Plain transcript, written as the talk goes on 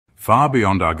Far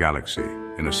beyond our galaxy,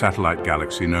 in a satellite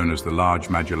galaxy known as the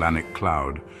Large Magellanic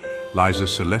Cloud, lies a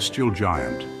celestial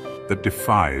giant that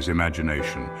defies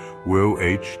imagination,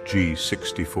 WOH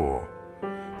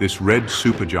 64. This red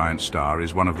supergiant star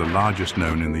is one of the largest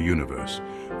known in the universe,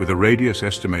 with a radius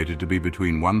estimated to be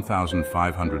between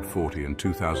 1,540 and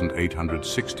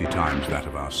 2,860 times that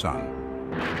of our Sun.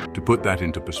 To put that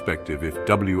into perspective, if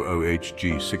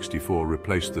WOH 64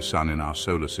 replaced the Sun in our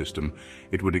solar system,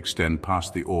 it would extend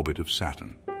past the orbit of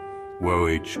Saturn.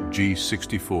 WOH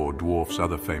 64 dwarfs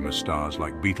other famous stars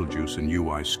like Betelgeuse and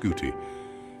scuti.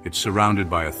 It's surrounded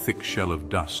by a thick shell of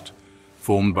dust,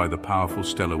 formed by the powerful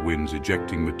stellar winds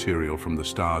ejecting material from the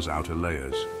star's outer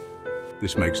layers.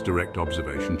 This makes direct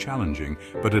observation challenging,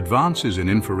 but advances in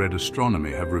infrared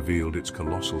astronomy have revealed its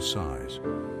colossal size.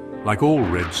 Like all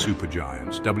red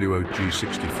supergiants, WOH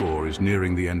 64 is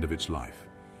nearing the end of its life.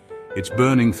 It's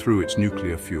burning through its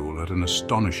nuclear fuel at an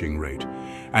astonishing rate,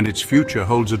 and its future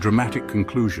holds a dramatic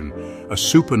conclusion, a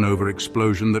supernova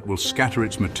explosion that will scatter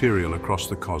its material across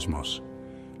the cosmos.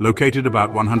 Located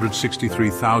about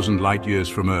 163,000 light-years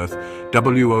from Earth,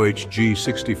 WOH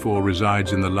 64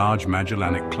 resides in the Large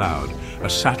Magellanic Cloud, a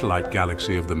satellite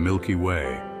galaxy of the Milky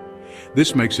Way.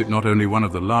 This makes it not only one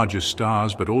of the largest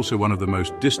stars, but also one of the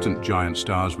most distant giant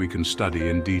stars we can study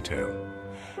in detail.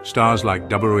 Stars like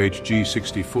WOH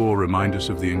 64 remind us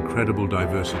of the incredible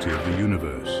diversity of the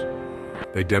universe.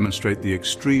 They demonstrate the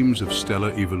extremes of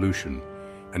stellar evolution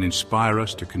and inspire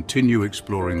us to continue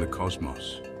exploring the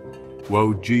cosmos.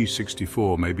 WOH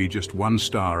 64 may be just one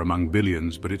star among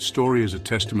billions, but its story is a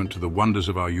testament to the wonders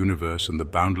of our universe and the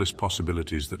boundless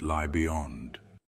possibilities that lie beyond.